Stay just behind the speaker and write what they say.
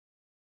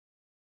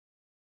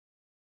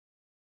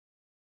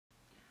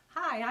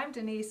Hi, I'm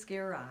Denice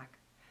Gierach.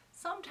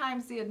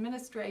 Sometimes the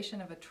administration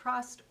of a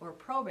trust or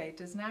probate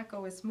does not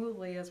go as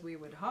smoothly as we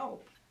would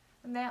hope,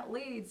 and that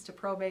leads to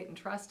probate and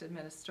trust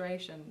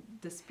administration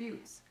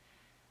disputes.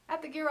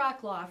 At the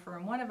Gierach Law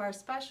Firm, one of our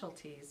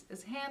specialties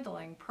is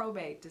handling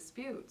probate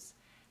disputes,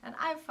 and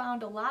I've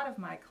found a lot of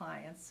my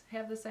clients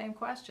have the same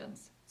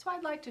questions. So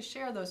I'd like to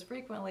share those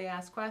frequently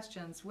asked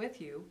questions with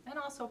you and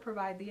also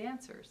provide the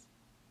answers.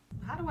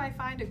 How do I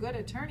find a good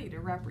attorney to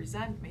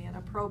represent me in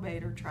a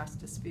probate or trust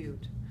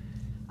dispute?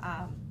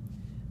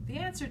 The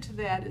answer to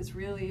that is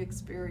really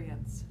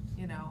experience.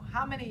 You know,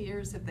 how many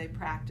years have they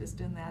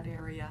practiced in that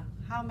area?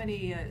 How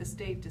many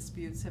estate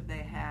disputes have they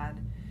had?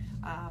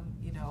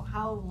 You know,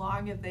 how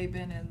long have they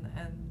been in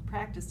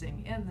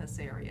practicing in this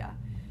area?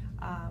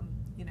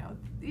 You know,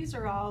 these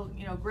are all,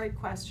 great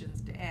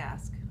questions to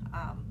ask.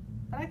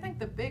 But I think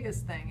the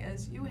biggest thing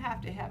is you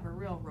have to have a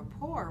real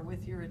rapport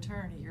with your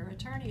attorney. Your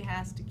attorney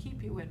has to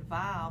keep you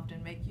involved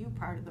and make you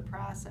part of the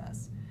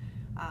process.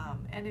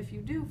 And if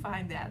you do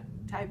find that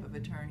type of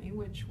attorney,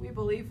 which we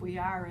believe we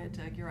are at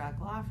Gierach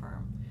Law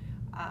Firm,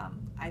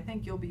 I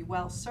think you'll be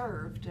well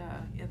served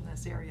in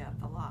this area of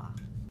the law.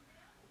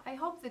 I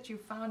hope that you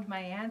found my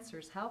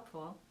answers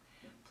helpful.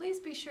 Please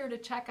be sure to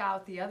check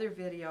out the other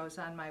videos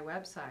on my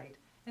website,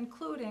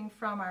 including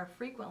from our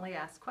frequently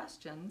asked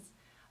questions,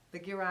 the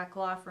Gierach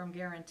Law Firm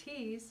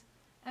guarantees,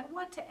 and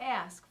what to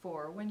ask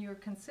for when you're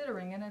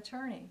considering an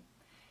attorney.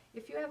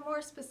 If you have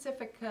more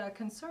specific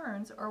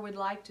concerns or would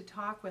like to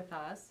talk with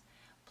us,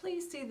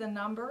 please see the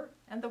number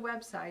and the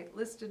website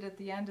listed at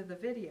the end of the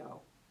video.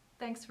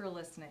 Thanks for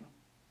listening.